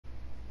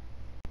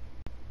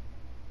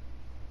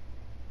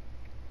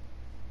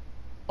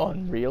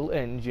Unreal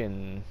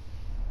Engine.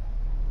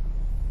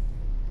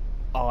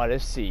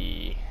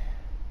 Odyssey.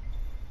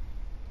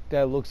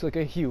 That looks like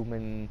a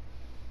human.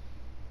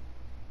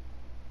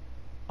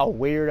 A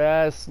weird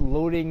ass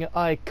loading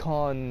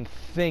icon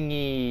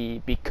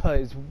thingy,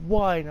 because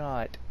why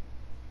not?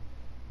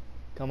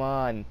 Come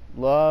on,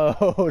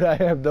 load. I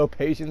have no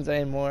patience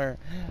anymore.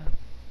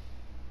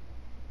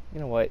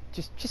 You know what?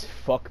 Just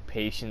fuck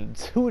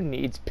patience. Who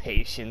needs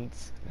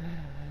patience?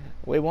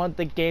 We want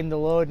the game to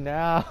load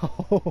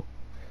now.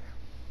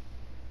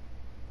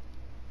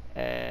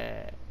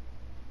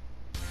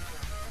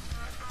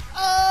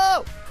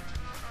 Oh!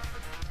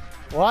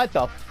 What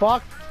the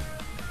fuck?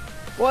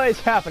 What is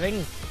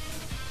happening?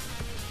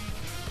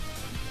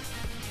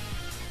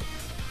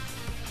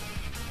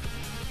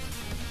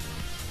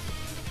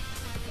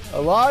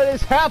 A lot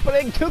is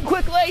happening too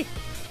quickly!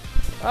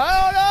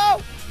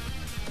 I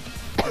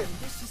don't know!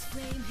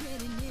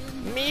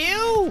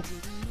 Mew!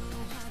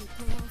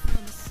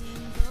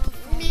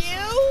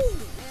 Mew!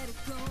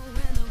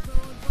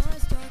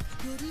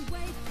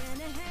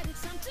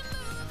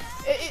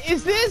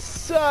 Is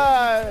this,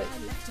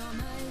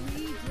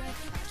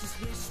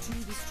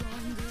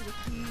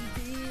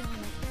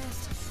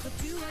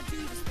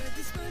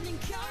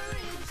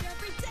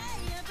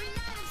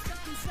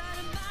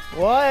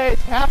 what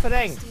is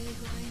happening?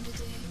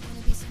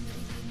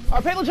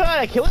 Are people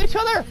trying to kill each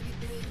other?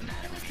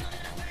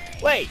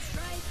 Wait,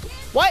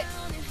 what?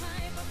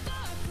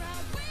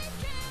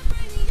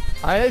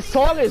 This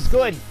song is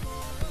good.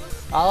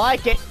 I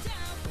like it.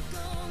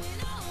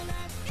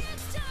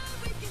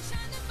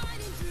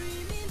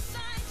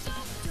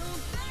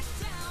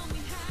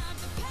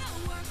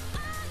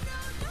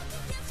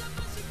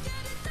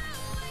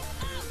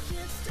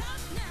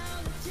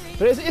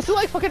 But is it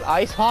like fucking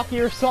ice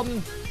hockey or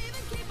something?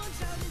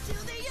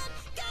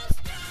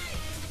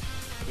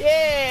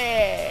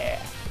 Yeah!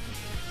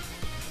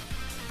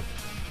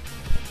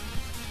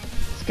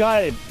 It's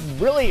got a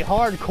really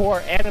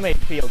hardcore anime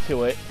feel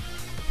to it.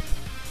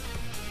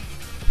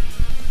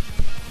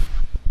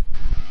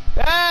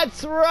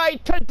 That's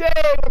right! Today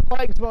we're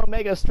playing some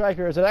Omega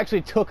Strikers. It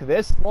actually took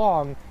this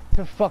long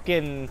to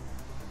fucking...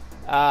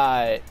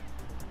 I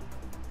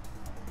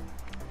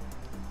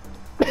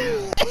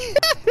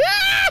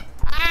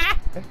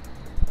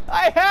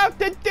have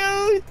to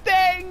do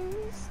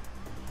things!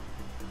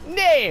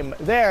 Name!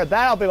 There,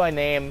 that'll be my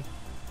name.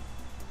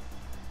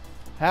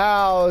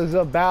 How's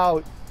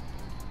about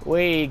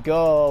we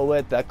go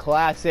with the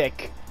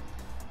classic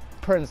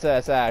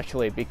Princess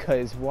Ashley,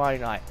 because why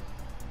not?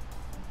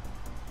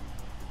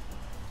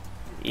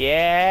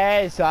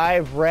 Yes,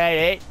 I've read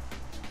it.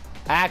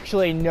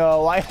 Actually,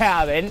 no, I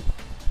haven't.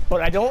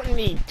 But I don't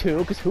need to,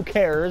 because who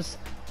cares?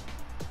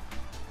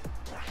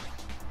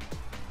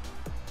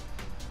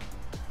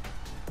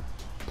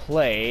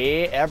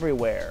 Play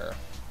everywhere.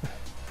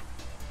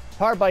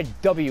 Powered by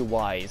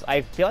W-Wise.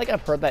 I feel like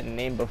I've heard that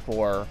name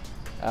before.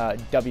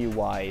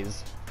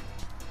 W-Wise.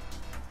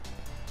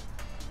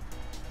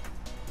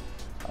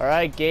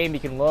 Alright, game, you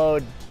can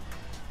load.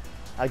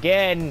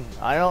 Again,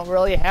 I don't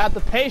really have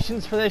the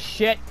patience for this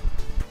shit.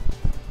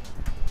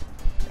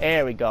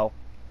 There we go.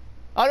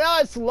 Oh no,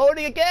 it's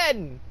loading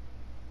again!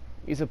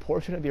 Use a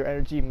portion of your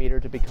energy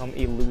meter to become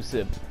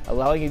elusive,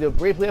 allowing you to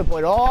briefly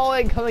avoid all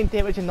incoming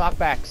damage and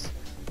knockbacks.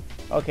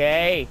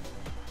 Okay.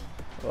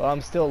 Well,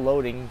 I'm still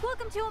loading.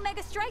 Welcome to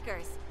Omega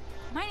Strikers.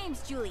 My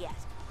name's Juliet.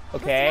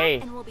 Okay.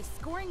 Listen up and we'll be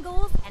scoring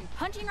goals and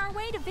punching our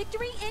way to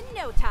victory in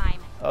no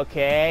time.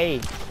 Okay.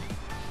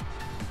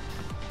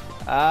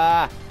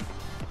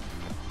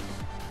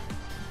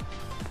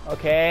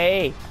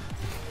 Okay.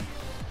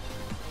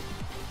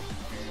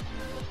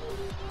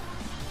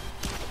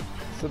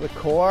 To the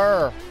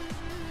core.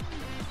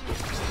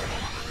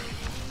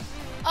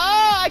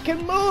 Oh, I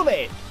can move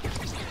it.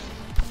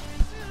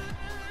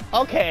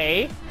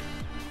 Okay.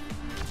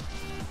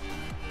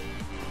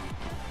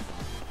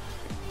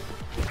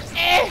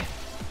 Eh.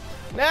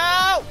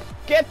 No!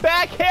 Get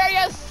back here,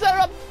 you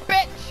son of a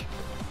bitch!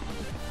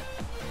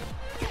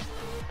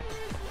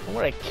 I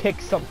want to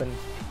kick something.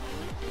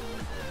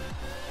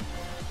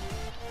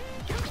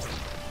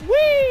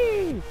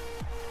 Whee!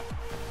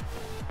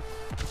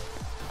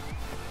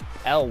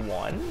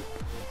 L1?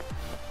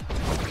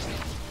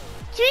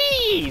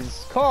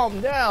 Jeez!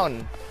 Calm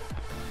down.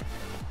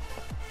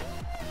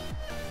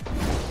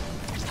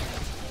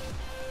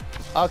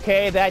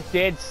 Okay, that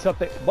did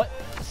something. What?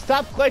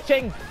 Stop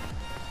glitching!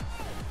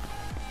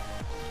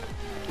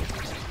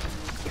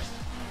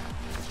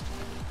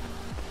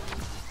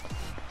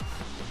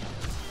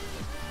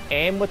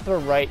 Aim with the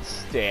right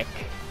stick.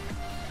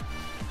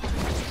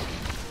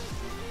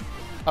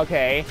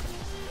 Okay.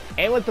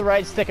 Aim with the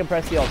right stick and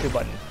press the L2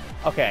 button.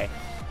 Okay.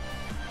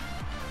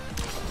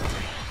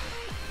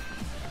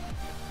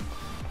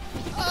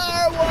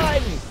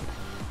 R1!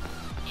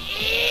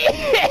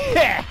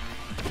 Yeah!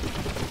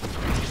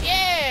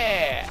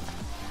 Yeah!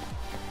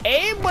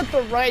 Aim with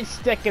the right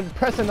stick and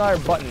press another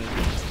button.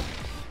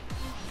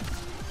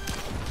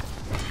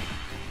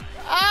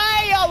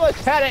 I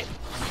almost had it!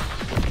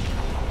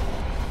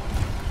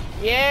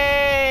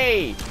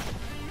 Yay!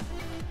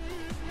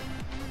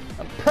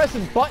 I'm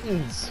pressing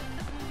buttons.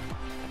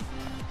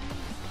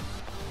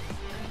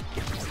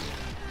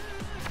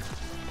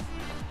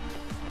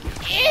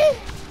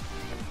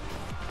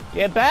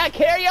 Get back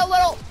here, you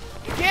little!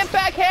 Get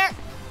back here!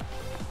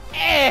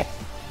 Eh!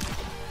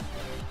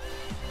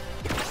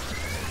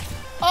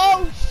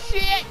 Oh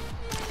shit!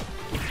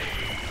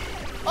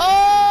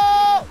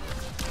 Oh!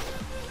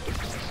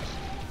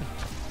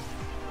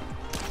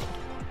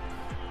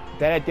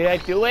 Did I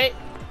do it?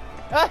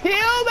 A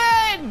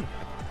human!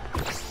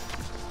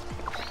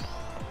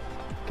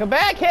 Come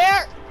back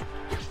here!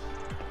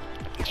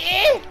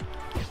 Eh!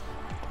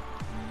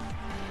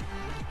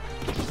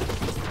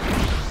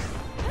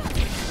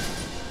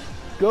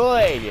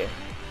 Good.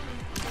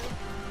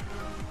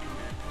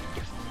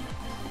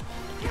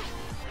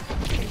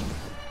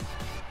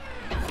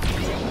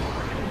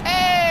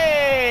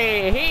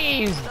 Hey,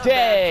 he's Not bad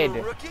dead. for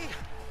a rookie,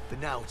 but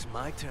now it's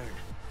my turn.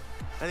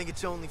 I think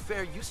it's only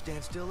fair you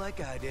stand still like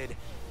I did.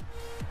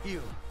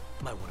 You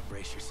might want to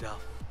brace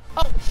yourself.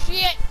 Oh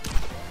shit!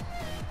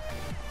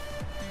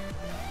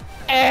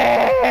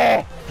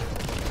 Eh!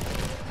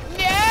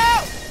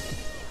 No!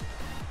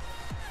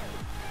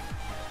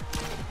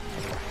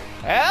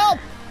 Help!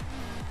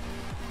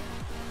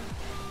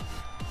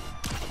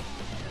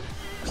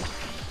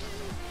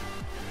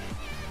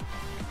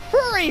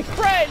 Furry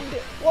friend!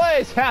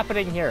 What is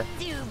happening here?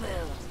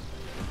 Dubu.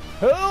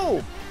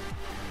 Who?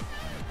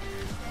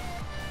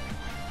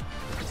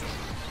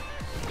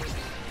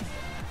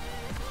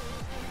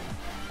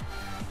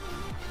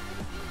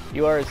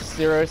 You are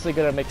seriously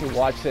gonna make me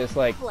watch this,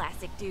 like...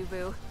 Classic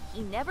Dubu.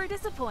 He never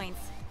disappoints.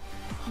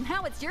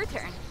 Now it's your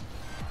turn.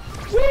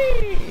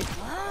 Whee!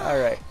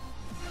 Alright.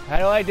 How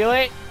do I do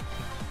it?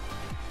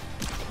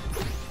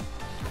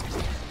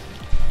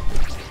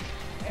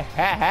 Ha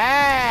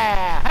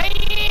ha!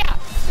 Hi-ya!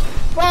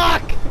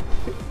 Fuck!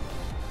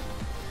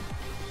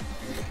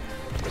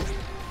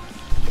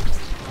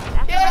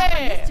 After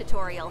Yeah! this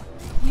tutorial,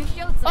 you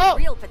showed some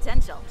real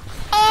potential.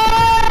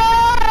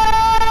 Oh!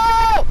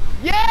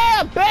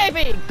 Yeah,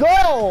 baby!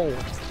 Go!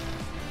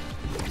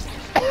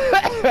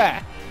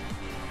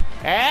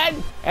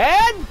 and...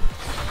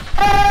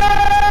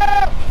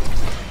 Oh!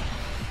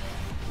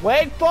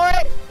 Wait for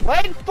it!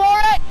 Wait for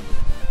it!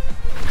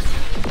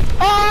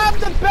 I'm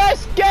the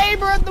best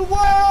gamer in the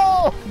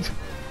world!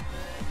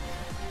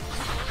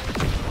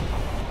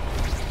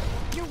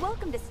 You're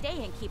welcome to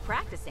stay and keep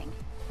practicing.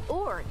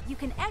 Or you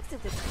can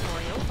exit the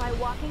tutorial by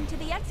walking to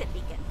the exit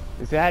beacon.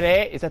 Is that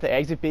it? Is that the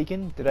exit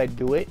beacon? Did I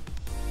do it?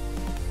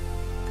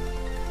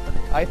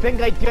 I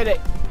think I did it.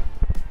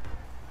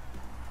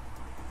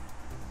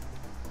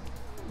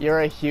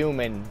 You're a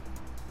human.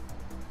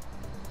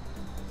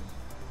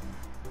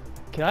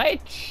 Can I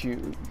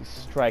choose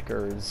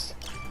strikers?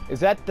 Is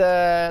that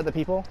the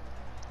people?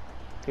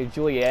 Okay,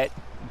 Juliet,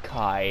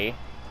 Kai,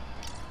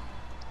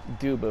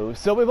 Dubu.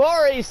 So we've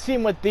already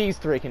seen what these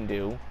three can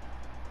do.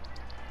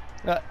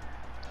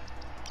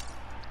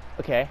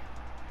 Okay.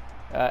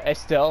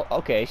 Estelle,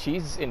 okay,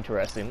 she's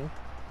interesting.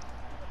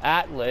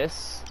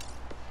 Atlas.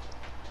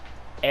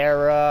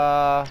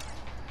 Era.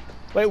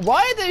 Wait,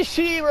 why does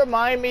she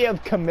remind me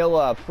of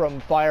Camilla from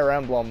Fire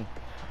Emblem?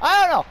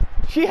 I don't know.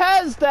 She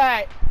has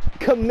that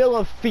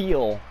Camilla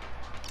feel.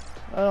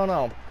 I don't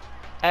know.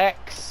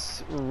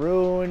 X,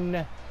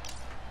 Rune,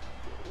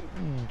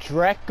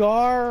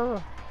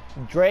 Drekar?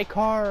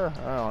 Drakar?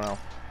 I don't know.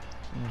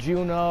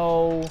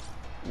 Juno,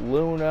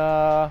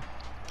 Luna,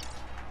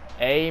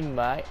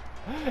 A-My.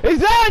 Is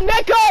that a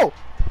Neko?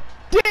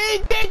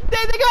 They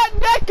got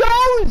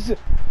Nekos!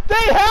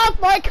 They have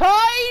my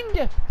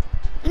kind!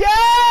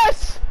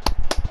 Yes!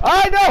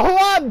 I know who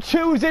I'm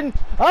choosing!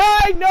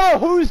 I know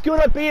who's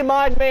gonna be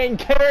my main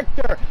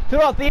character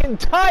throughout the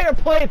entire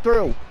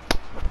playthrough!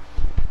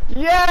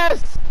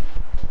 Yes!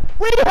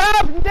 We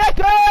have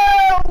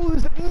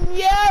Nekos!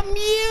 Yeah,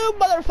 you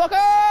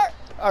motherfucker!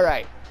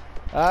 Alright.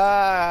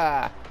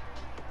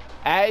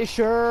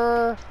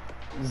 Asher,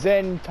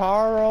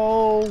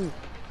 Zentaro,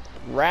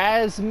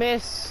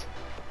 Rasmus.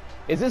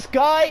 Is this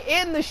guy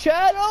in the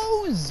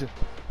shadows?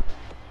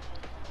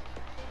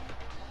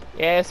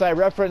 Yes, I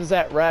referenced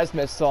that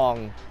Rasmus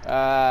song.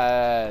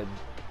 Yeah.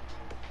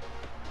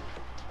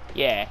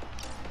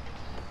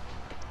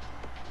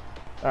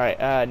 Alright,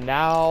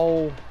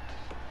 now...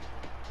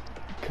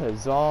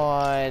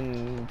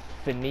 Kazan...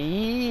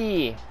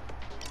 Fini...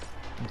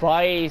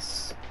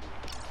 Vice...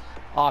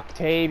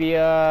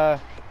 Octavia...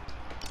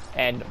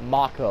 and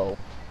Mako.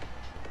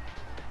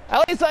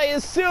 At least I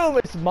assume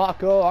it's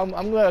Mako. I'm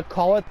gonna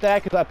call it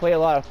that because I play a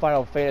lot of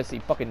Final Fantasy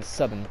fucking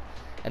 7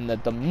 and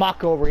the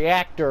Mako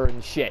reactor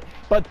and shit.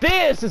 But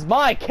this is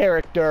my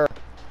character.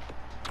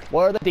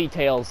 What are the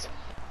details?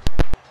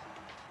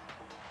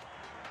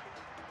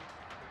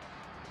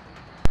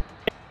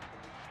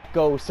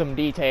 Go some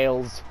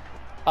details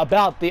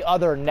about the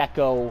other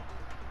Neko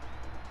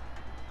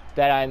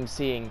that I'm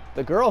seeing.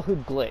 The girl who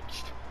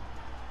glitched.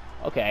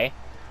 Okay.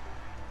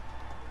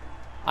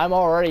 I'm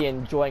already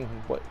enjoying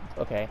what...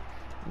 Okay.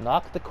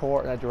 Knock the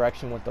core in a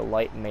direction with the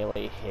light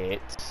melee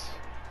hit.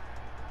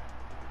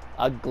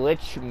 A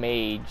glitch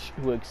mage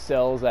who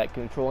excels at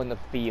controlling the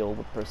field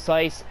with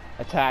precise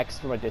attacks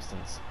from a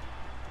distance.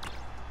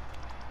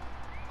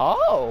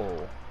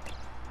 Oh!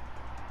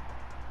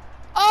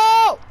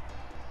 Oh!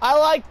 I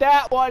like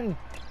that one!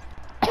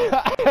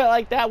 I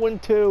like that one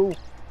too.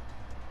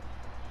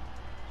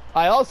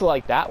 I also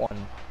like that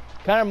one.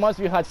 Kind of reminds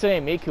me of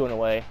Hatsune Miku in a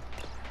way.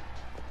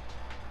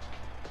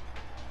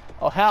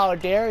 Oh, how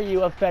dare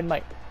you offend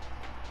my...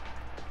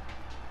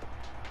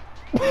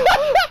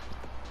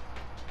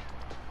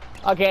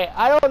 Okay,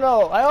 I don't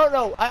know.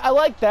 I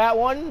like that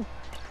one,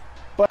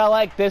 but I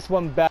like this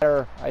one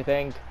better, I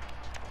think.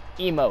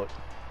 Emote.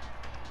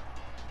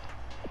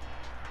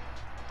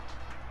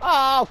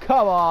 Oh,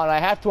 come on. I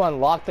have to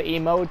unlock the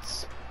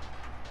emotes.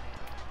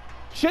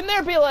 Shouldn't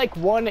there be like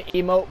one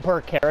emote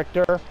per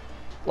character?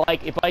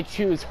 Like, if I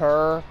choose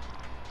her,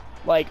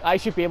 like, I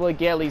should be able to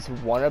get at least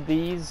one of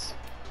these.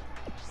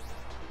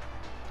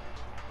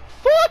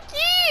 Fuck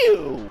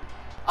you!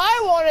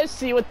 I want to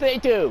see what they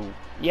do.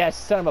 Yes,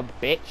 son of a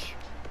bitch.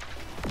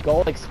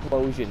 Gold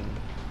explosion.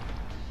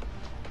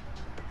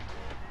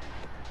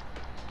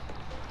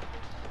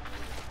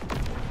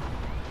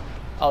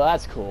 Oh,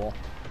 that's cool.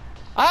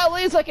 At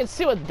least I can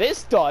see what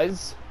this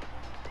does.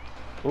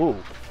 Ooh.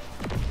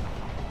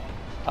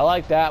 I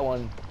like that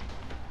one.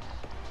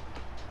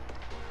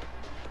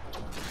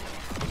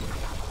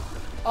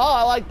 Oh,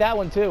 I like that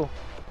one too.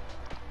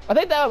 I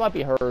think that might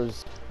be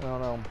hers. I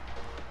don't know.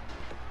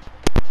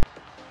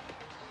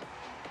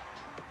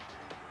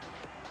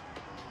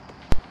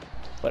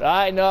 But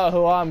I know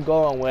who I'm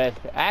going with.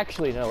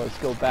 Actually, no, let's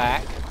go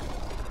back.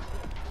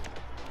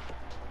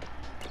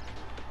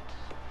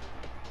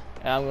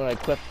 And I'm going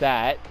to equip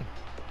that.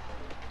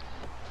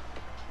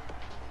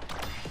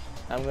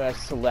 I'm going to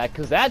select,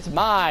 because that's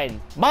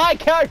mine. My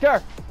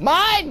character!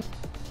 Mine!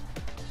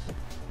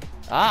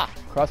 Ah,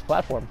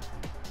 cross-platform.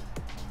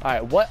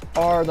 Alright, what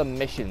are the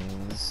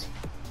missions?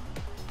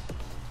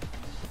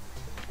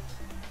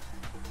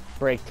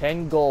 Break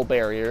 10 goal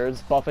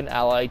barriers, buff an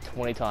ally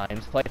 20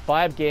 times, play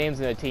 5 games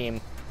in a team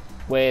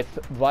with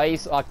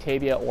Vice,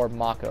 Octavia, or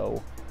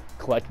Mako,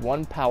 collect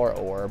 1 power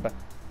orb,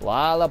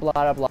 blah blah blah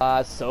blah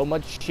blah, so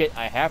much shit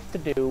I have to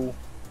do.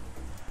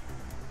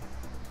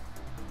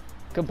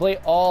 Complete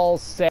all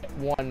set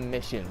 1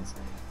 missions.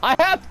 I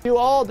have to do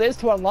all this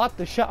to unlock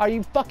the shot. Are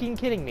you fucking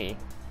kidding me?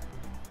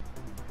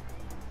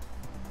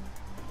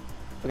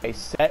 Okay,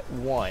 set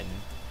 1.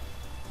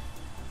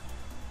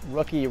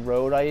 Rookie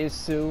Road, I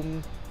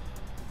assume.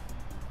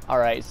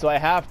 Alright, so I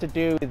have to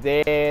do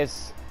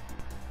this.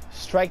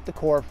 Strike the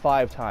core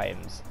 5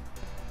 times.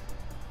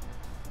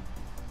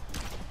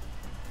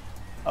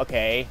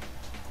 Okay.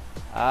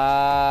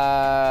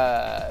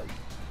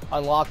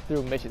 Unlock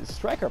through missions.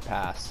 Striker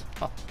pass.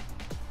 Huh.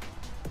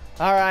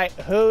 Alright,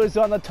 who's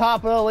on the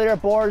top of the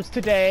leaderboards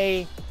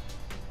today?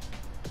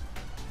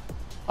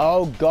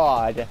 Oh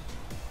god.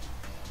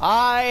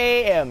 I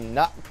am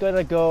not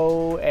gonna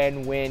go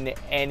and win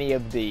any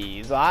of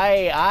these.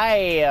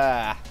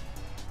 I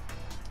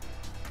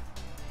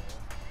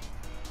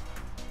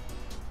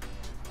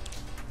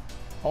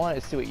want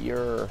to see what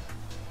you're...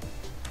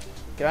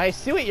 Can I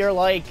see what you're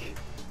like?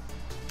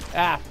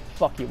 Ah,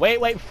 fuck you.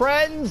 Wait,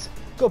 friends!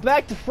 Go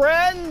back to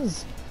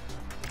friends!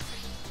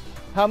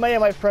 How many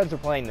of my friends are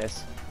playing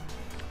this?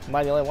 Am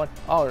I the only one?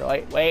 Oh,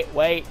 wait.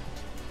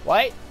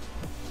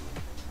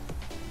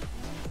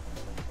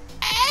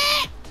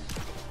 Ah!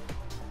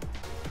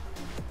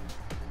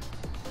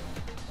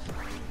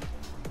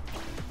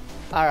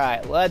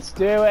 Alright, let's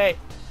do it.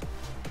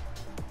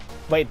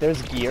 Wait,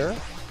 there's gear?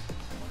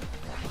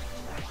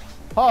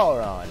 Hold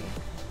on.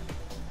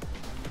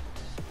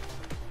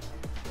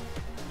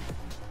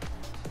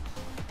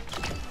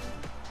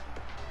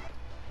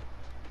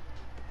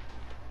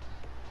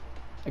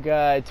 I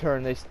gotta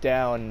turn this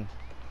down.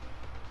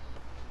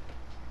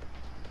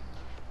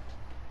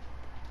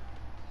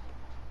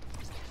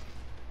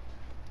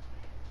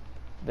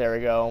 There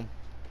we go.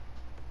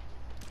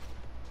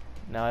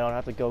 Now I don't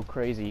have to go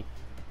crazy.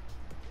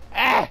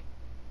 Ah!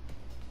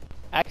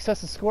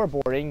 Access the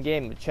scoreboard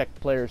in-game to check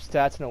player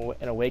stats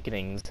and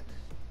awakenings.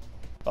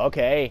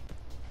 Okay.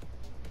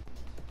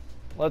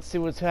 Let's see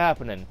what's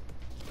happening.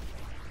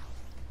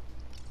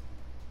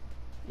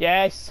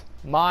 Yes,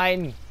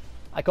 mine.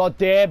 I call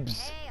dibs.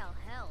 Hey, I'll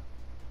help.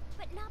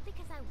 But not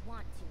because I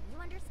want to.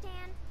 You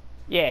understand?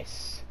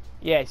 Yes.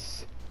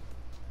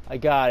 I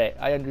got it.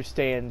 I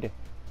understand.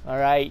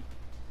 Alright.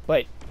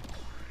 But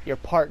you're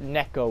part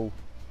Neko.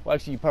 Well,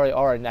 actually, you probably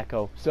are a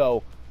Neko.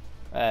 So,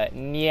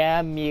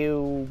 meow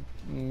mew.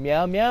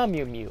 Meow meow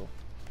mew mew.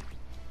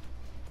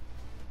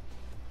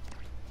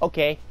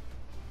 Okay.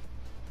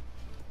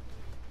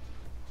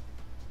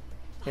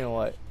 You know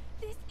what?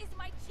 This is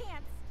my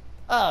chance.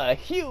 A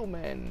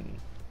human.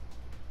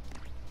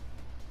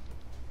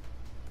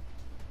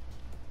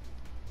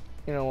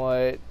 You know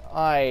what?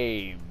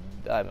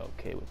 I'm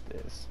okay with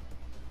this.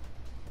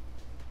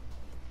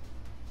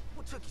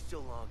 What took you so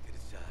long to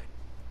decide?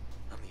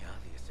 I'm the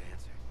obvious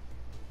answer.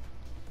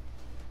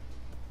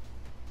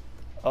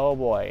 Oh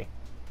boy.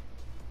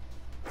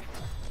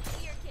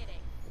 You're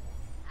kidding.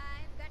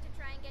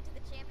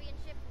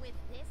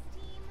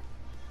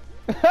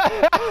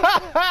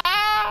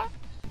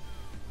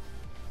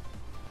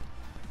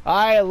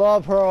 I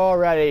love her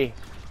already.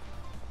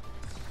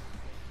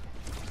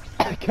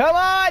 Come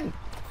on!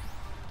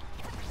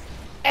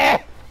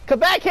 Come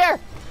back here!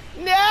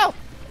 No!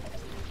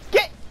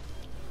 Get!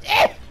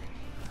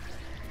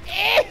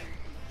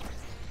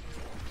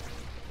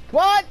 Come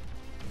on!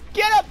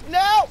 Get up!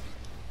 No!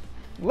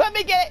 Let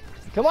me get it!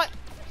 Come on!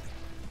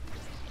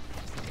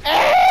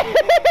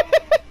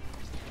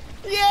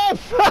 Yeah!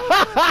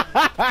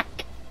 Fuck!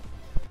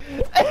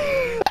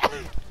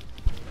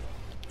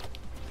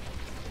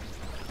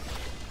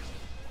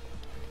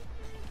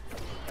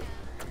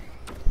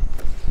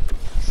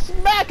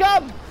 Smack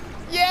him!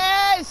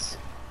 Yes!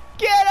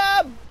 Get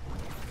him!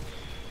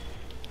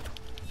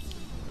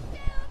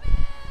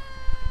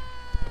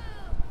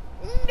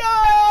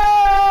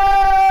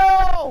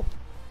 No!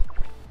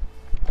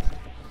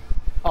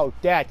 Oh,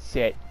 that's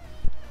it.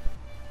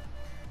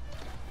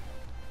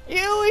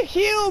 You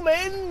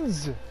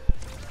humans!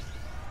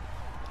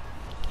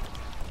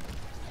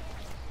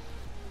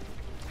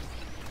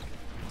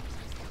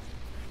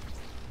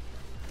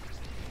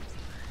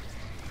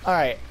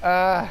 Alright,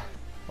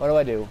 what do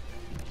I do?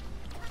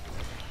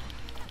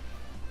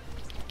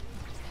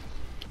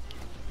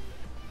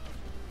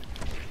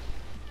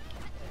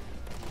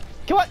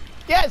 Come on!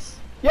 Yes!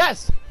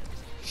 Yes!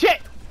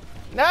 Shit!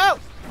 No!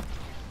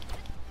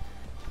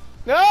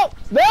 No!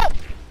 No!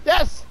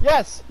 Yes!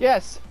 Yes!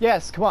 Yes!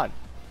 Yes! Come on!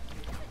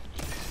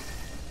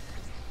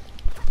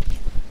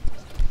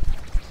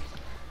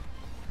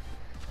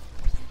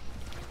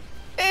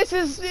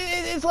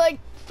 It's like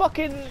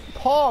fucking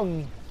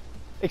Pong,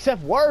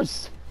 except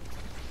worse.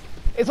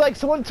 It's like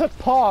someone took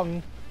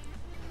Pong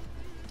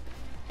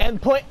and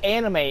put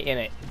anime in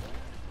it.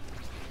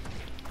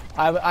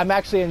 I'm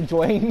actually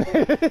enjoying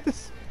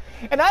this,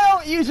 and I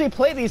don't usually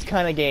play these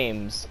kind of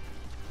games.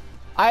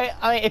 I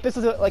mean, if this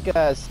is like a. You really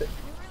am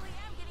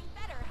getting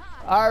better,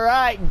 huh? All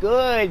right,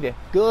 good,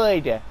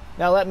 good.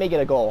 Now let me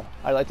get a goal.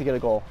 I'd like to get a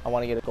goal. I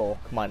want to get a goal.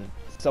 Come on,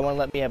 someone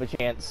let me have a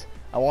chance.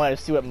 I want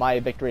to see what my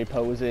victory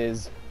pose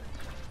is.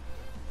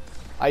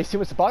 I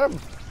assume it's the bottom.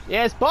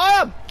 Yes,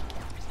 bottom.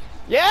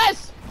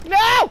 Yes.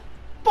 No.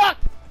 Fuck.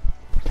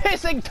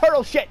 Pissing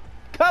turtle shit.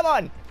 Come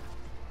on.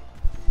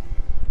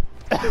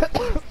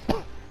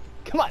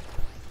 Come on.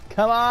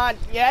 Come on.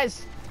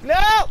 Yes.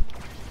 No.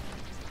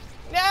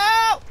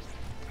 No.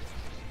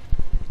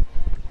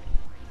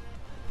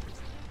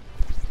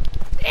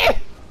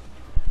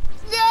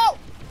 No.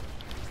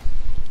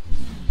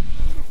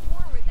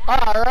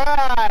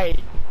 Alright!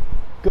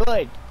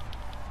 Good.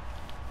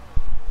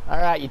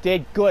 Alright, you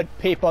did good,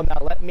 people. Now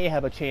let me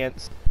have a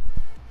chance.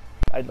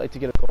 I'd like to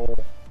get a goal.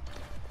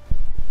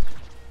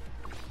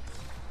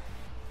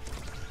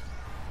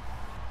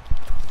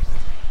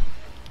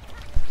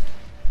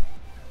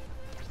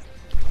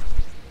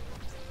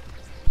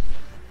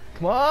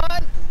 Come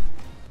on!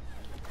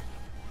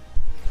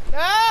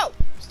 No!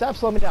 Stop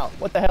slowing me down.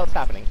 What the hell is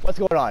happening? What's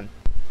going on?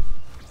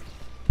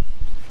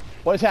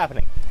 What is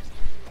happening?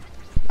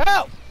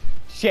 Oh!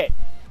 Shit.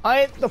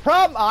 The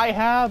problem I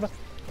have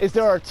is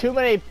there are too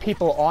many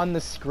people on the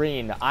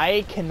screen.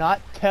 I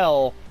cannot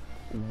tell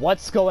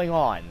what's going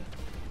on.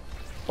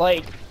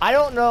 Like, I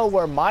don't know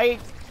where my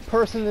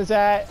person is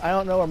at. I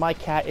don't know where my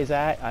cat is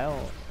at. I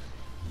don't...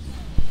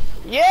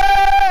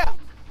 Yeah!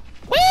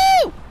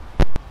 Woo!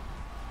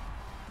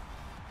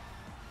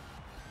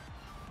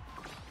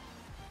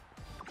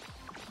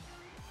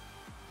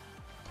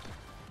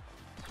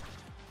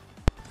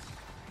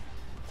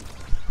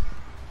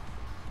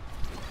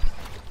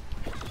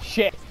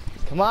 Shit.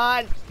 Come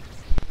on.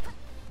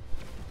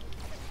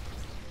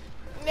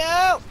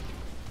 No.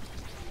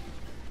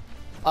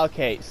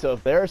 Okay, so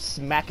if they're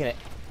smacking it.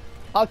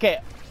 Okay,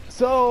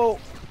 so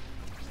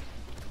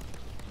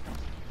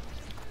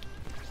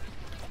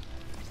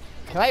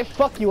can I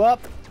fuck you up?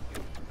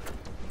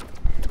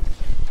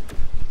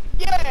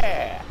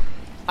 Yeah.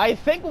 I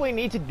think what we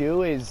need to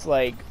do is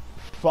like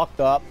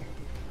fucked up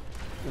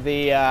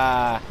the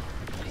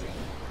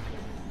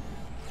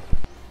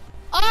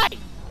Oi!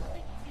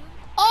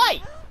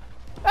 Oi!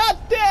 How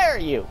dare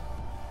you!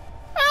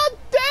 How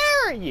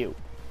dare you!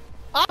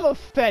 I'm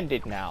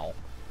offended now.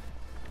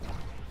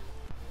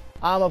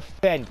 I'm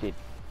offended.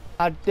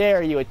 How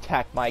dare you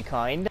attack my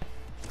kind?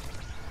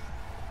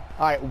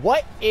 Alright,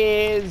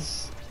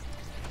 what's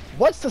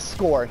the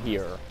score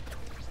here?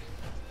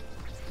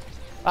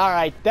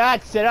 Alright,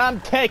 that's it.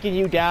 I'm taking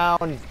you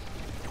down.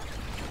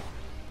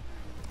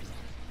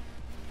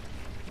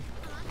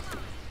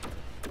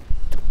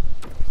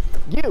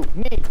 You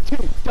need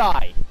to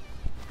die.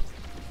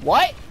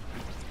 What?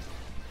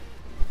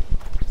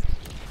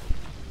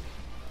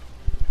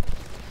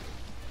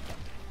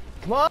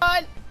 Come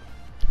on!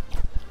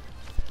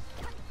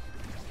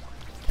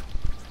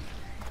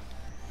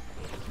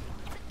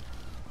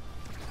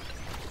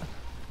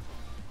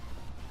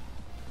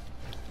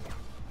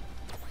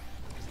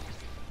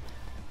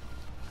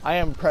 I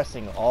am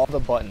pressing all the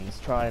buttons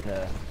trying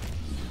to...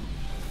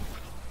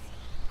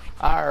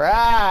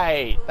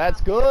 Alright!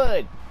 That's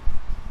good!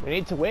 We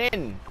need to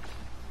win!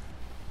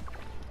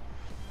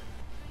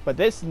 But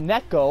this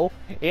Neko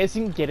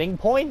isn't getting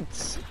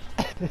points.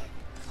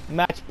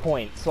 Match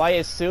points. So I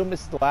assume this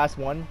is the last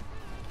one.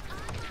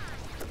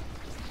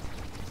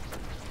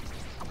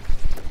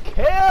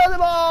 Kill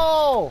them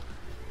all!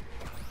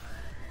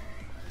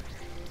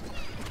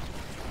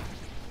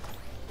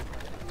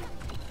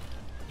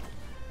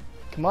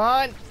 Come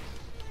on! I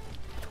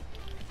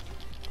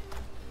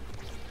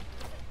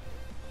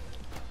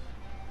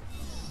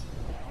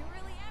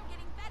really am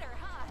getting better,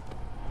 huh?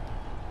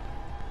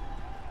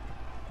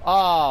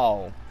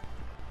 Oh.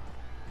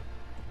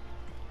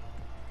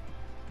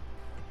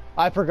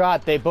 I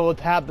forgot they both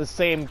have the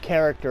same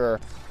character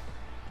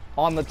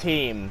on the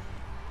team.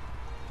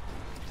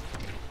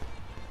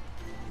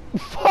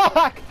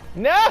 Fuck!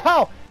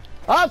 No!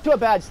 Off to a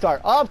bad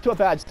start. Off to a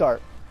bad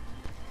start.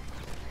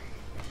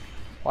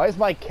 Why is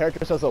my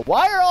character so slow?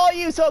 Why are all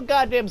you so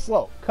goddamn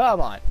slow?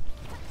 Come on.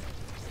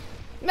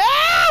 No!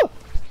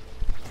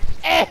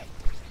 Eh!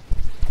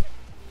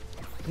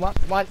 Come on,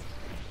 come on.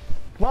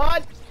 Come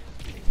on!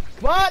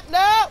 Come on!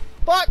 No!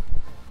 Fuck!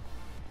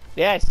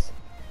 Yes.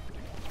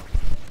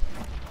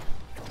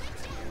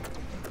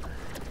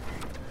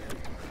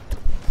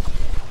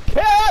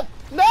 Kill him!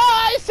 No!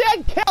 I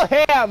said kill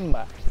him!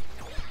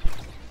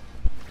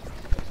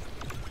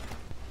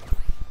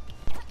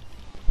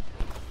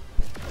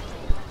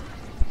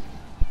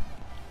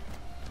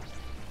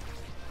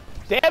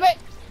 Damn it!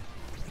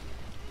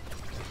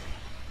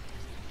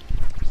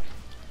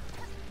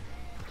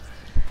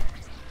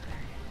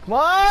 Come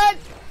on!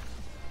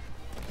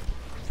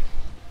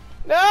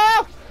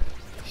 No!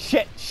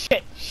 Shit,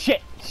 shit,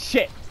 shit,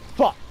 shit.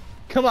 Fuck.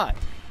 Come on.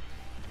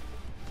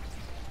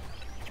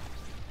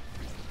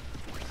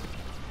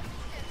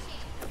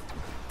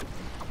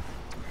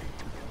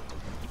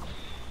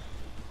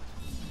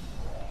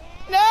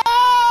 No!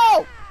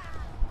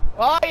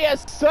 Oh, you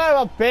son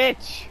of a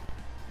bitch!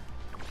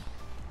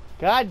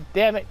 God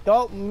damn it,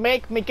 don't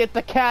make me get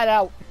the cat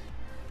out.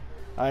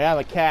 I am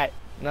a cat,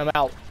 and I'm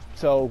out,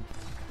 so,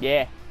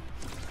 yeah.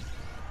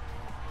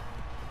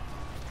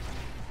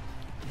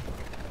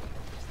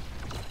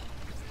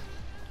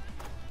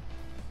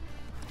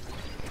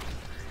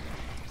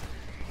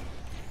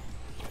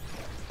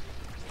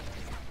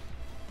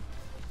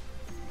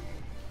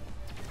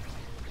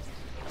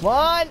 Come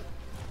on!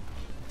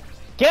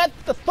 Get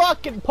the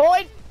fucking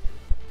point!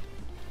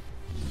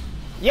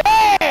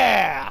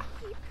 Yeah!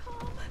 Keep calm.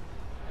 Oh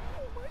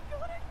my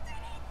god, I did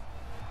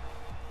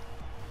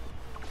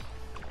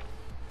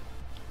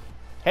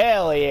it!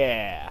 Hell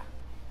yeah!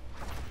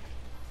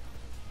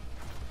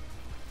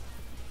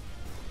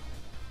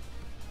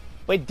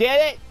 We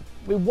did it!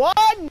 We won!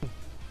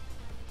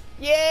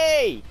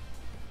 Yay!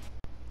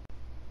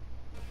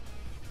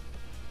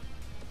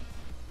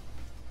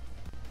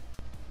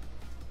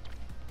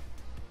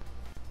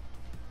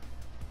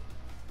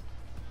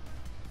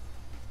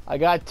 I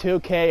got 2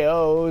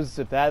 KOs,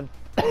 if that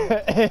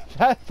if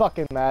that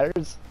fucking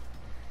matters.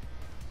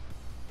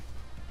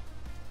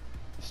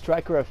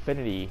 Striker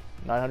Affinity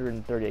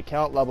 930,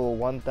 account level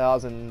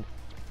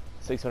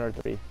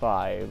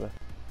 1635.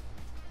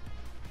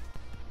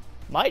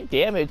 My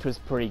damage was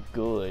pretty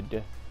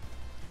good.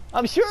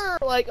 I'm sure,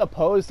 like,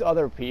 opposed to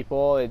other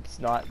people, it's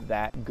not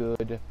that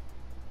good.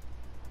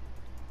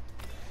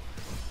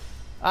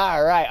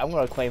 Alright, I'm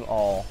gonna claim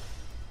all.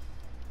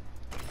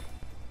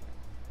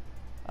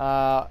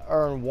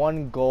 Earn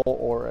 1 goal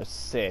or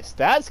assist.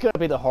 That's gonna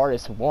be the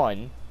hardest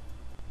one.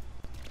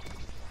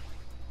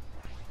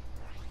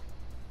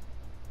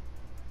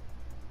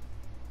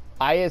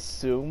 I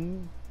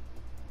assume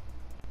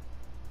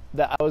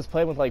that I was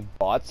playing with like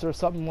bots or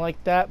something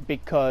like that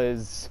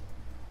because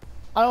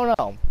I don't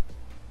know.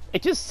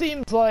 It just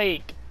seems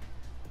like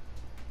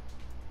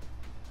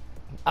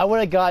I would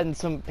have gotten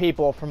some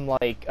people from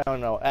like, I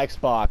don't know,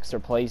 Xbox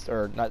or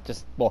or not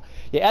just, well,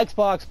 yeah,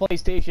 Xbox,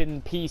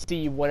 PlayStation,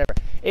 PC, whatever.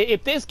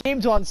 If this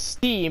game's on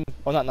Steam,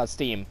 well not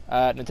Steam,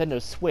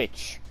 Nintendo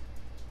Switch,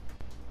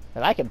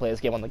 then I can play this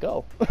game on the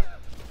go.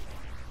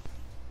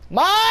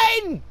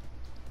 Mine!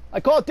 I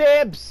call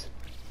dibs!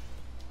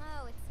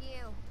 Oh, it's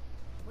you.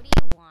 What do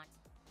you want?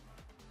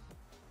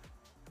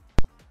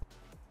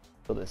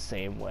 The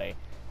same way.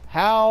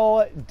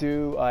 How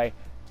do I...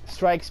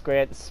 Strikes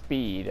grant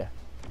speed.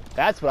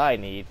 That's what I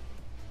need.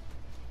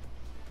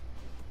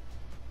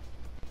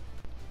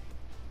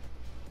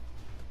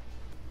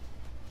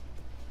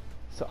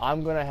 So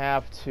I'm gonna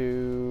have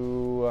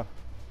to...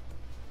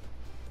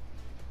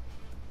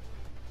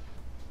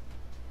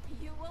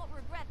 You won't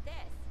regret this.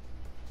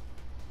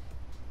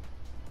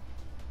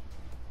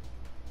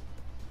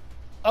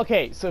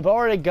 Okay, so I've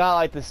already got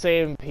like the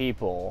same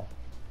people.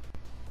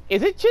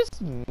 Is it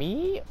just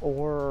me,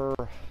 or...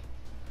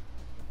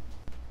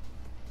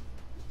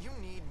 You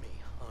need me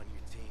on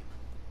your team.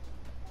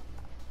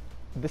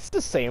 This is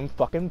the same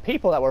fucking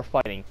people that we're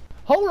fighting.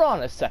 Hold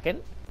on a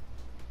second.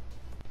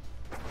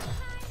 I'm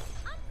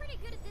pretty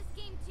good at this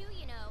game too,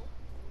 you know.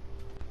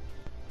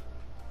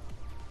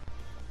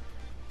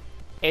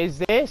 Is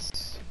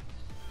this...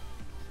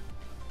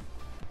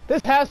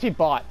 This has to be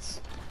bots.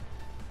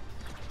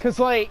 Cause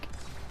like...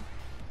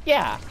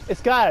 Yeah,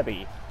 it's gotta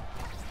be.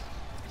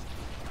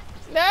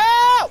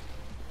 No!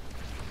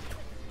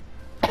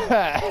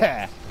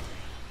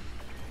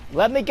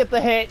 Let me get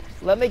the hit.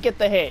 Let me get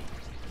the hit.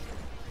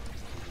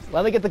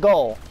 Let me get the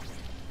goal.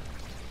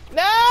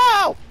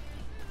 No!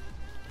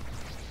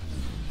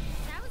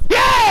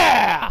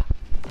 Yeah!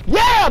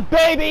 Yeah,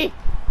 baby!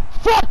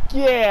 Fuck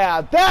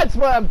yeah! That's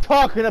what I'm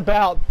talking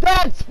about.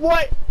 That's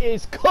what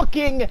is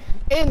cooking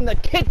in the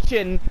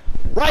kitchen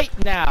right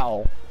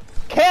now.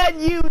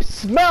 Can you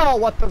smell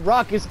what the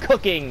Rock is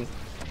cooking?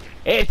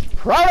 It's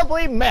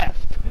probably meth.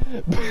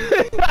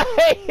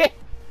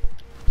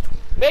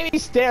 Maybe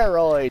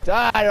steroids.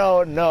 I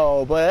don't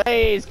know, but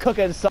he's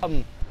cooking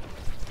something.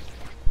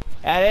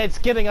 And it's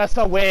giving us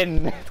a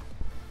win.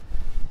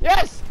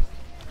 Yes!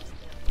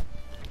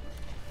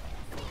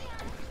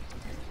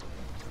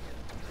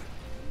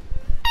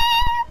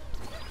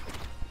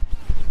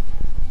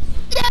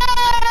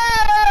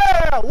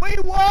 Yeah! We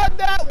won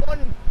that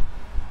one!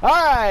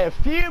 Alright, a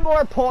few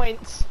more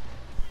points.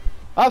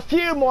 A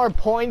few more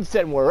points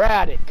and we're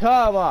at it.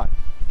 Come on.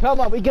 Come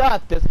on, we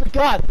got this. We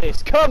got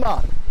this. Come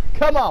on.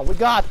 Come on, we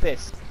got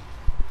this.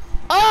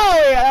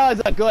 Oh yeah, that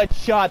was a good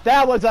shot.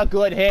 That was a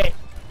good hit.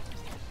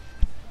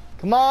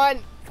 Come on.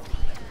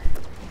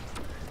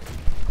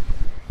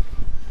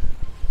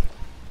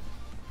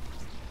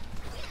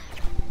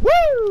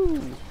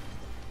 Woo!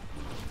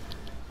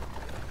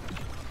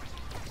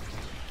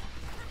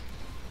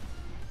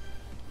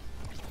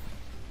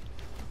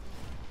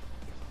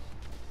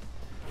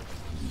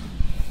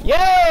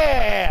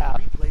 Yeah!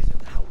 Replays of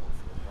that one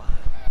for a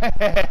while.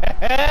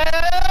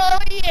 Hell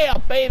yeah,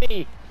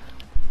 baby!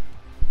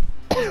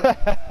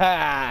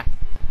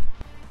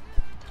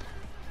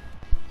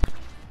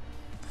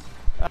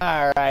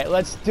 Alright,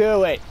 let's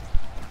do it.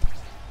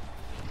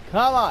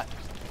 Come on.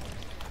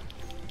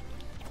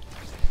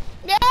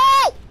 No!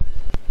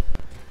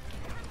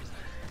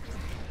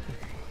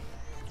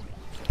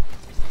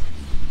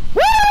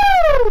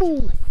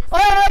 Woo!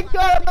 I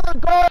got another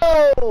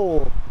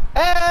goal!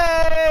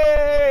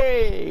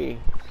 Hey!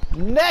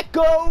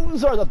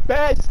 Neckos are the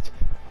best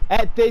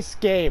at this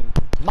game.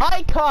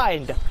 My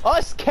kind,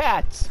 us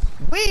cats,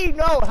 we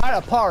know how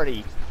to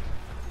party.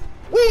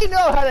 We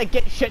know how to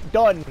get shit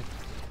done.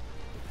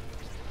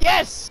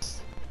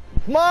 Yes!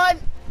 Come on!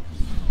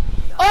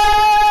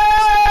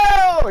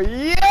 Oh!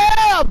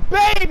 Yeah,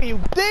 baby!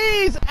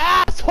 These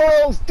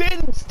assholes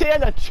didn't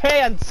stand a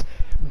chance.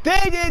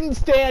 They didn't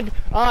stand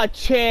a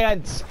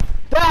chance.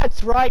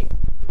 That's right.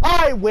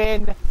 I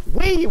win.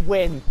 We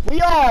win.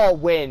 We all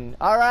win.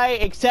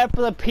 Alright? Except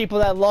for the people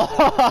that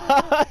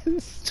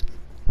lost.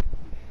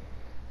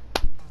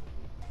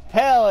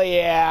 Hell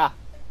yeah.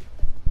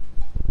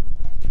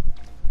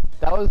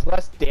 That was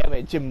less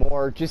damage and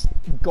more just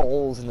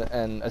goals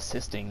and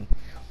assisting.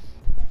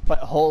 But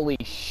holy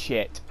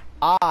shit.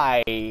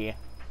 I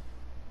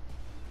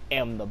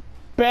am the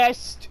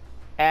best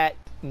at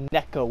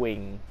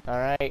neckoing.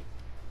 Alright?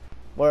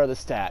 What are the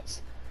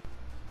stats?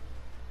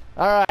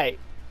 Alright.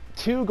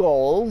 2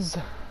 goals.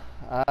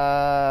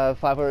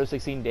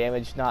 516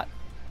 damage. Not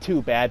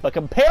too bad. But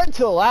compared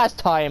to the last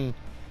time,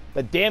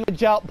 the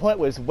damage output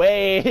was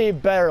way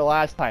better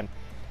last time.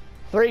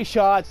 3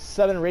 shots,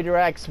 7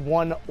 redirects,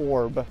 1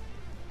 orb.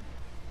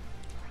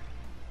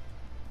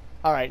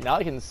 Alright, now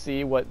I can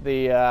see what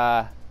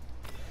the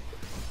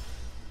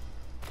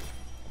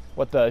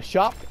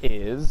shop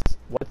is.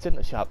 What's in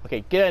the shop?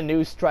 Okay, get a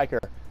new striker.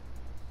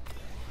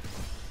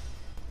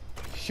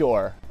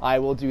 Sure, I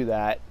will do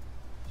that.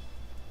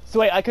 So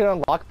wait, I can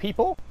unlock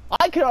people?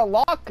 I can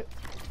unlock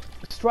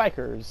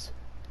strikers.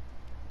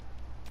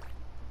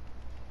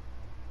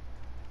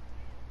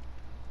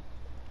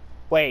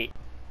 Wait,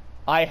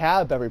 I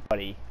have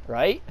everybody,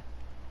 right?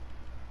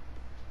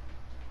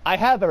 I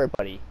have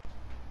everybody.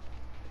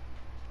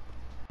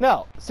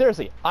 No,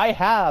 seriously, I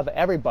have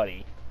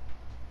everybody.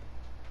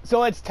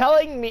 So it's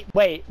telling me,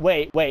 wait,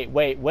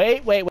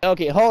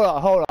 okay, hold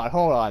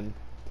on.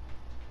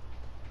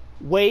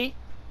 Wait.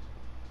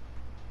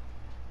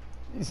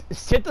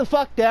 Sit the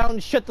fuck down,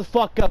 shut the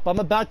fuck up. I'm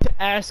about to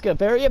ask a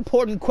very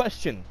important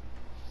question.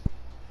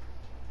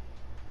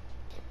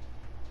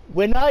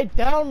 When I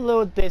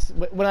downloaded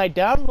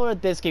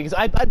this game, because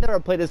I've never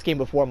played this game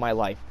before in my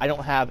life. I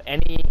don't have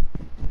any,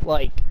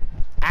 like,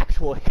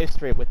 actual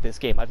history with this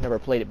game. I've never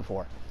played it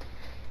before.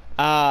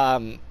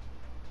 But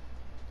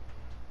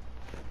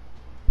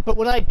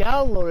when I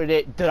downloaded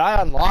it, did I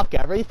unlock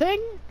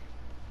everything?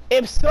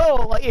 If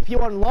so, like, if you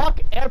unlock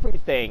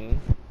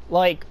everything,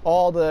 like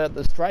all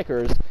the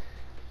strikers,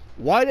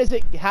 why does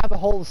it have a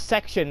whole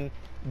section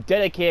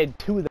dedicated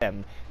to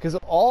them? Because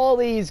all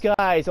these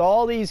guys,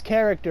 all these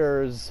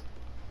characters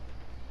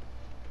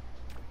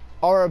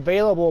are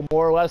available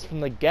more or less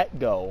from the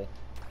get-go.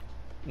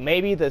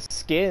 Maybe the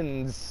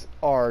skins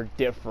are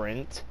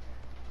different,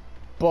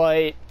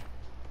 but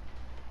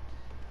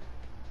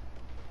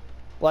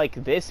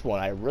like this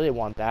one, I really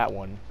want that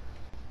one.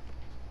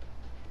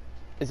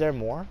 Is there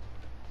more?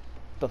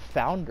 The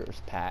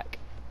Founders Pack.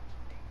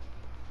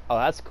 Oh,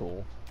 that's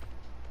cool.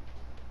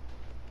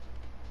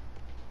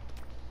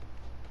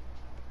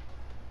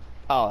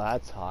 Oh,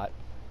 that's hot.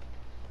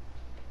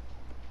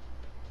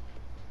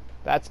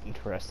 That's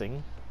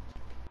interesting.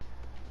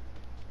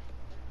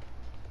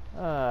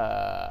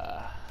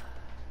 Huh.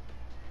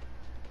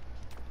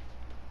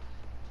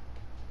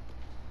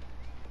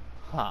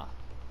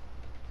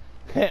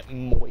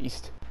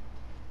 Moist.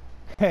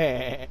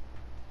 Let's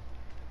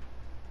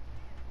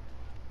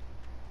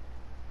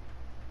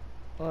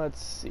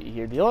see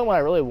here. The only one I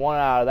really want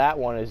out of that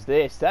one is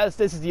this.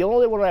 This is the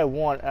only one I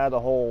want out of the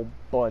whole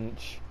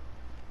bunch.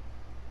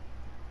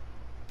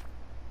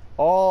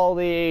 All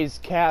these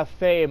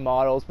cafe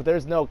models, but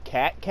there's no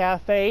cat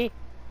cafe.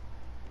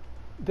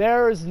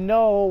 There's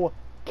no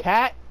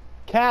cat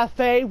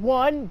cafe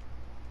one.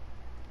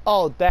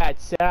 Oh,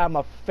 that's it. I'm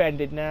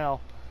offended now.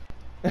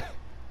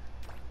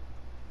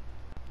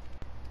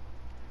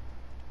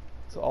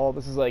 So all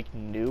this is like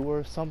new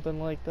or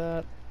something like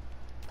that.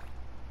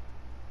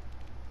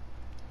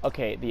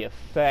 Okay, the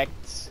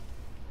effects,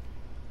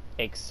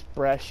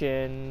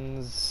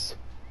 expressions.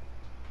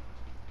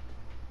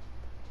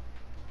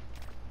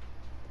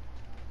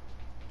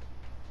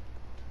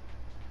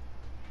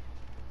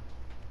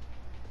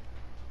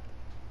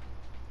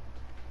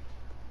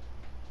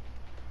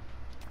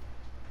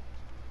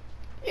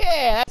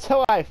 Yeah, that's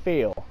how I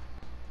feel.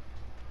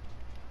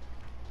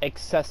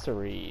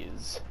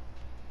 Accessories.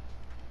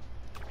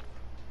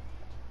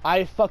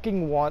 I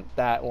fucking want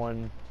that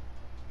one.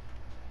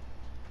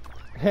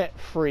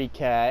 Free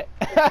cat.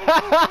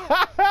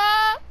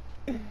 I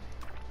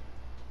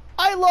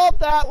love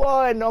that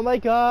one. Oh my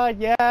god,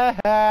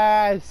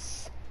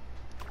 yes.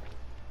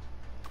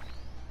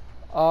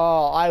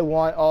 Oh, I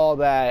want all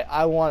that.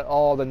 I want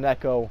all the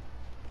Neko.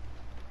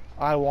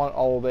 I want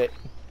all of it.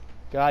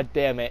 God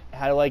damn it.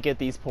 How do I get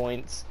these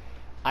points?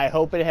 I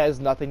hope it has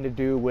nothing to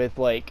do with,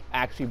 like,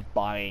 actually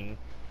buying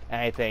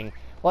anything.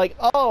 Like,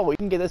 oh, we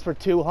can get this for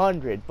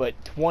 200, but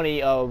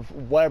 20 of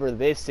whatever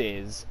this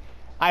is.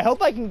 I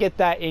hope I can get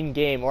that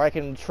in-game, or I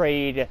can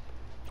trade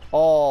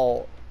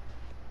all...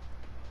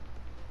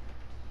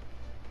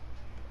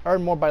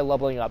 Earn more by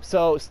leveling up.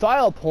 So,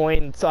 style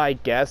points, I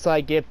guess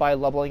I get by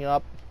leveling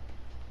up.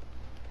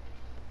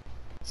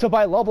 So,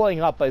 by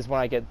leveling up is when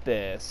I get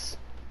this.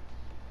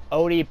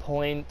 OD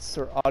points,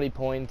 or Audi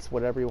points,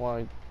 whatever you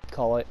want to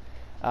call it.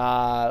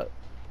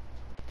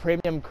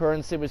 Premium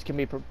currency, which can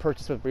be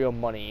purchased with real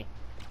money.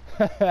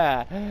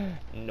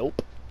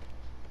 Nope.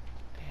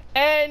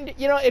 And,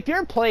 you know, if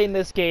you're playing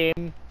this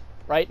game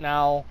right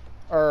now,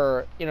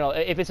 or, you know,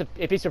 if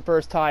it's your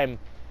first time,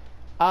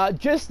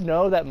 just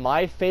know that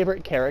my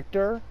favorite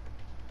character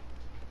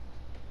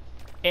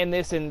in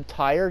this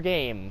entire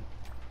game,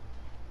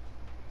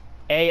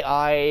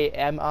 Amy,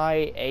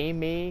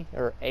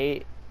 or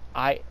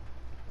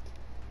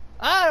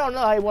I don't know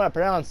how you want to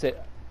pronounce it.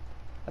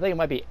 I think it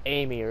might be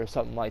Amy or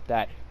something like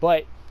that.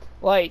 But,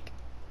 like,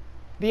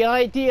 the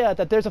idea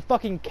that there's a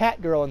fucking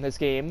cat girl in this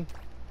game,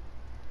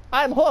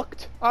 I'm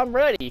hooked. I'm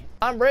ready.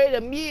 I'm ready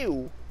to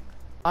mew.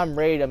 I'm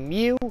ready to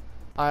mew.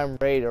 I'm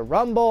ready to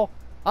rumble.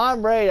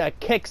 I'm ready to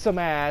kick some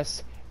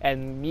ass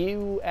and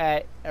mew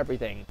at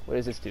everything. What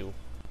does this do?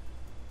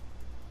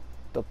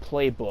 The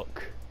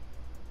playbook.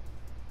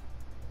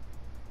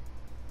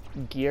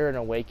 Gear and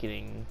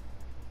Awakening.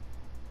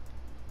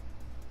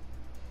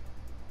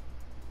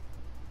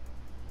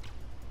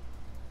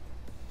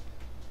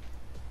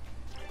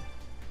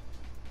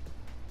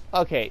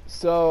 Okay,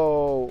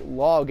 so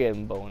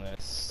login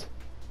bonus.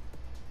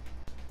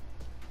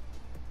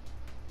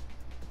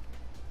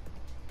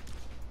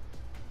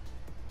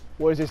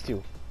 What does this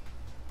do?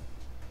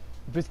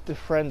 Visit the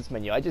friends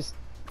menu.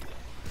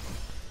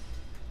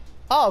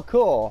 Oh,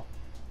 cool.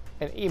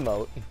 An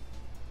emote.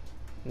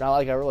 Not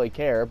like I really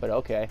care, but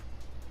okay.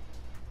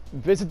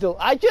 Visit the...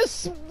 I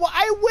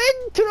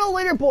went to the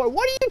leaderboard.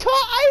 What are you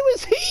I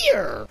was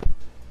here.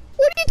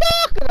 What are you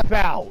talking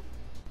about?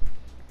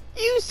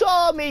 You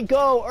saw me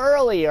go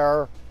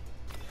earlier.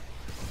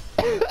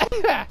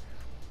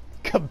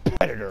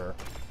 Competitor.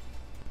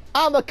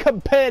 I'm a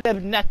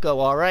competitive Neko,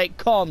 alright?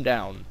 Calm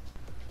down.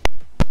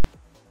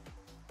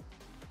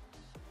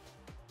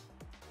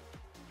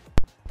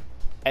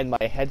 And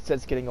my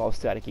headset's getting all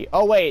staticky.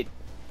 Oh, wait.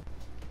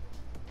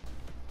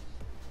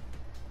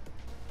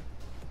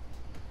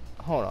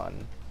 Hold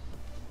on.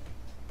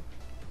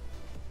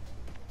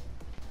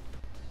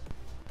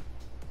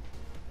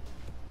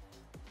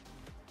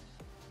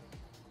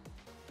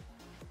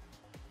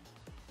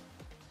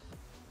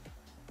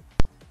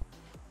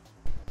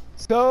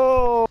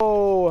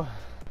 So...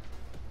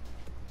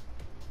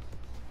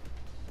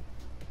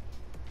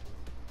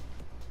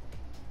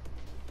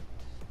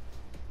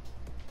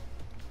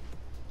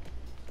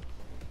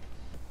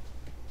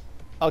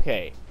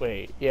 Okay,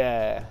 wait,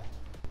 yeah.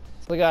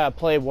 So I gotta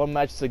play one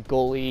match as a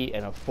goalie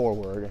and a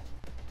forward.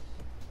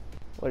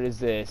 What is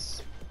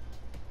this?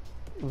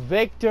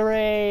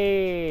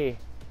 Victory!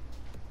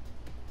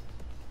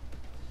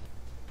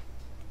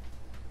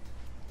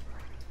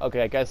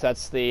 Okay, I guess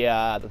that's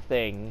the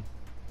thing.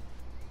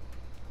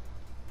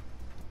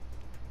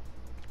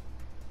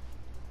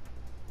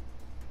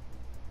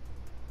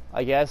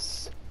 I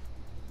guess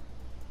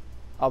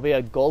I'll be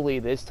a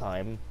goalie this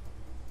time.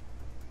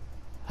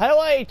 How do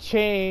I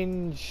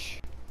change?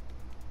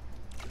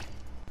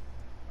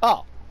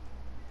 Oh.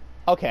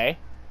 Okay.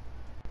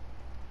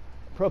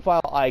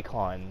 Profile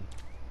icon.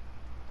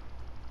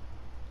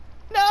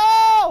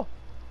 No!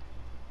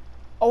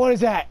 Oh, what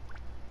is that?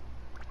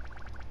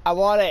 I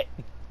want it.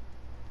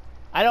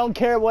 I don't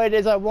care what it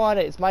is, I want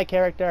it. It's my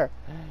character.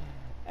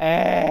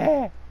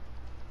 Alright,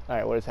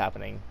 what is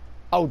happening?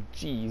 Oh,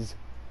 jeez.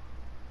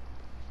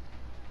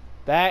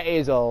 That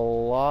is a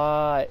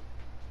lot.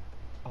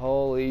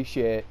 Holy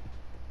shit.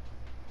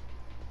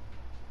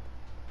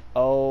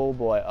 Oh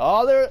boy.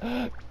 Oh,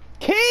 there.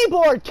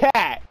 Keyboard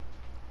cat!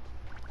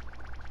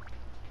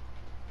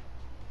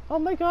 Oh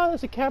my god,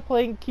 there's a cat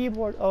playing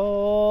keyboard.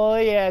 Oh,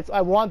 yes.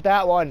 I want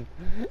that one.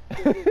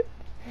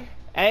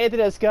 Anything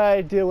that's got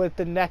to do with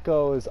the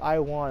Neckos, I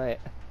want it.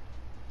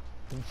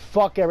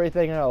 Fuck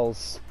everything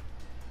else.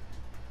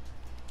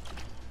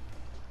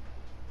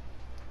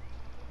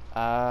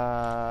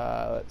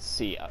 Let's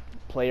see.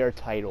 Player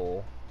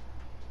title.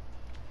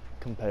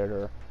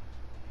 Competitor.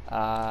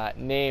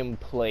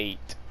 Nameplate.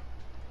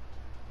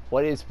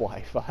 What is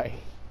Wi-Fi?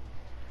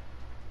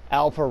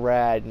 Alpha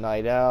Rad,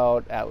 Night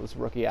Out, Atlas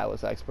Rookie,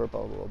 Atlas Expert,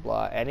 blah, blah, blah,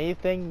 blah.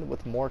 Anything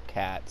with more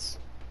cats.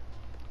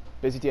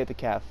 Busy Day at the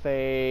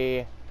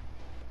Cafe.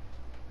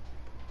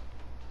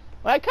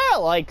 Well, I kind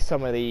of like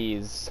some of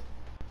these.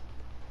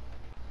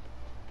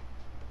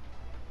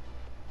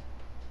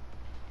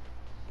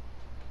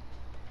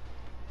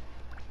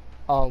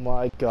 Oh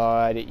my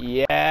god,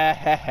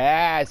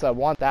 yes, I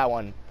want that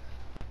one.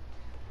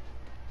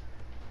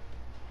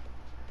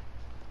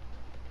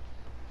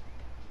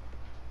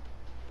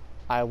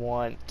 I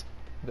want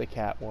the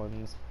cat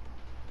ones.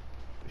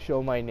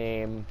 Show my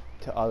name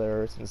to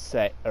others and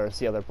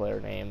see other player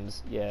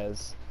names.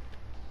 Yes.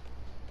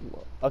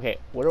 Okay,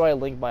 where do I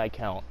link my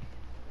account?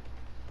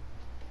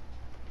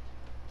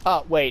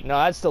 Oh, wait, no,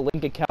 that's the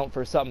link account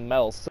for something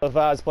else. So if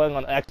I was playing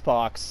on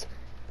Xbox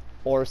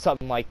or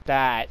something like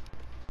that,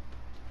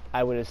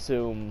 I would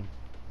assume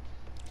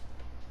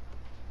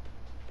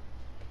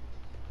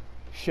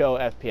show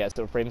FPS,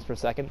 so frames per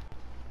second.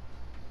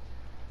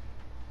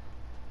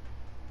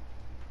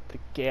 The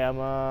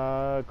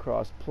gamma,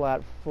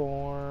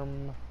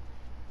 cross-platform.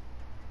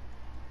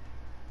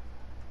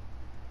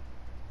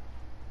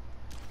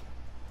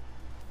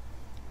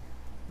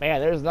 Man,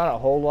 there's not a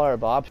whole lot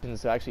of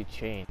options to actually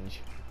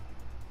change.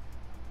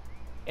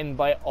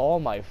 Invite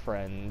all my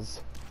friends.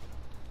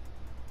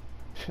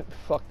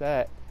 Fuck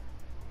that.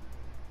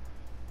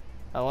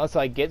 Unless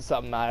I get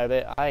something out of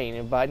it, I ain't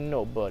inviting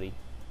nobody.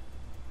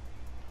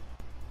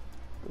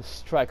 The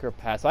Striker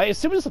Pass. I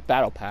assume it's a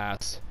Battle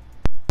Pass.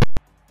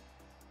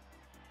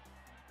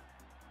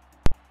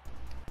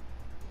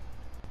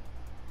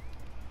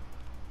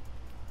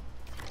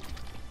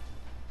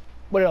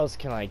 What else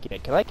can I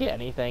get? Can I get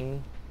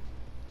anything?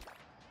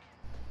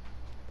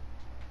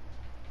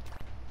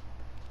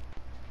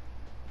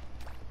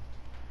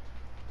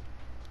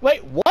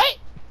 Wait, what?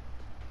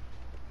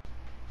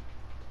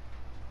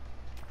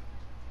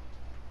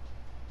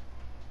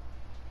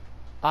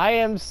 I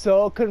am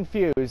so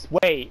confused.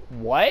 Wait,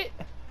 what?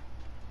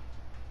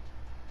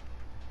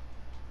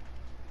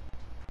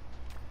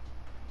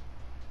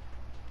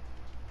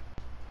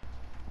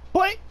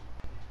 What?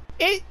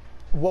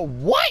 Well,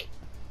 what?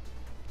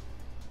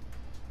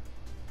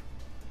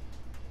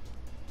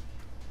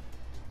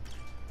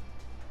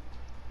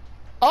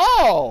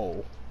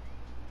 Oh!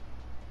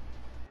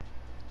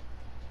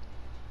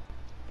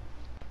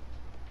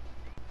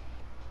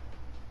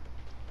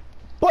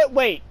 But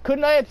wait,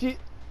 couldn't I have...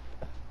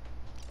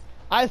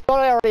 I thought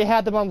I already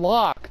had them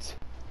unlocked.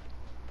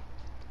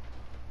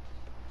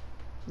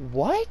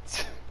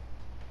 What?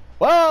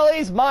 Well, at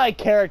least my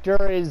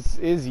character is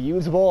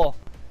usable.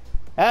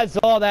 That's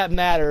all that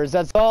matters.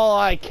 That's all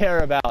I care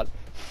about.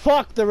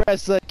 Fuck the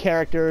rest of the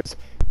characters.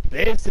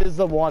 This is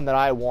the one that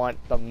I want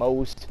the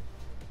most.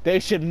 They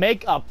should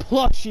make a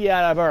plushie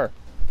out of her.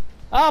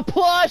 A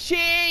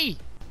plushie!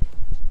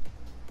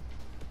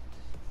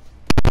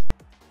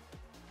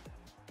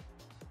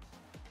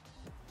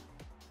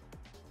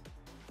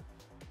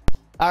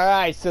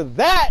 Alright, so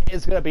that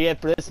is going to be it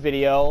for this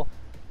video.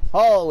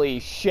 Holy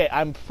shit,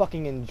 I'm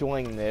fucking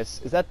enjoying this.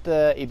 Is that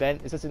the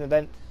event? Is this an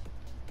event?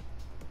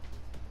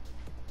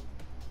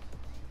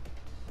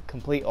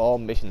 Complete all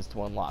missions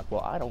to unlock.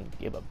 Well, I don't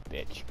give a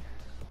bitch.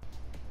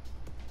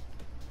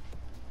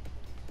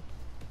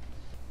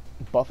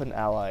 Buff an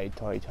ally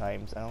 20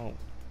 times. I don't...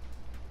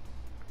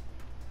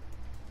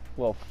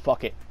 Well,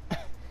 fuck it.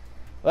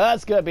 Well,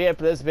 that's going to be it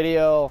for this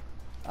video.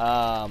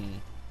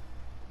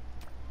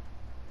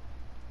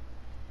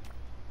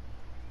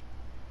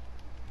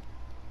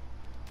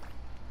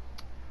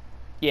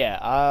 Yeah,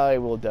 I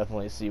will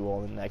definitely see you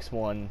all in the next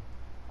one.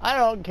 I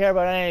don't care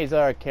about any of these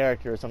other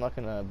characters, so I'm not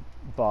gonna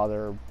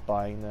bother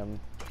buying them.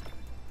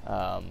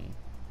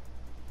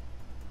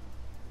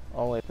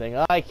 Only thing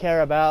I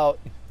care about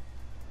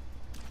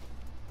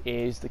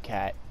is the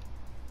cat.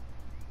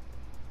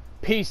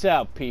 Peace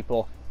out,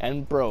 people,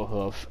 and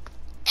Brohoof.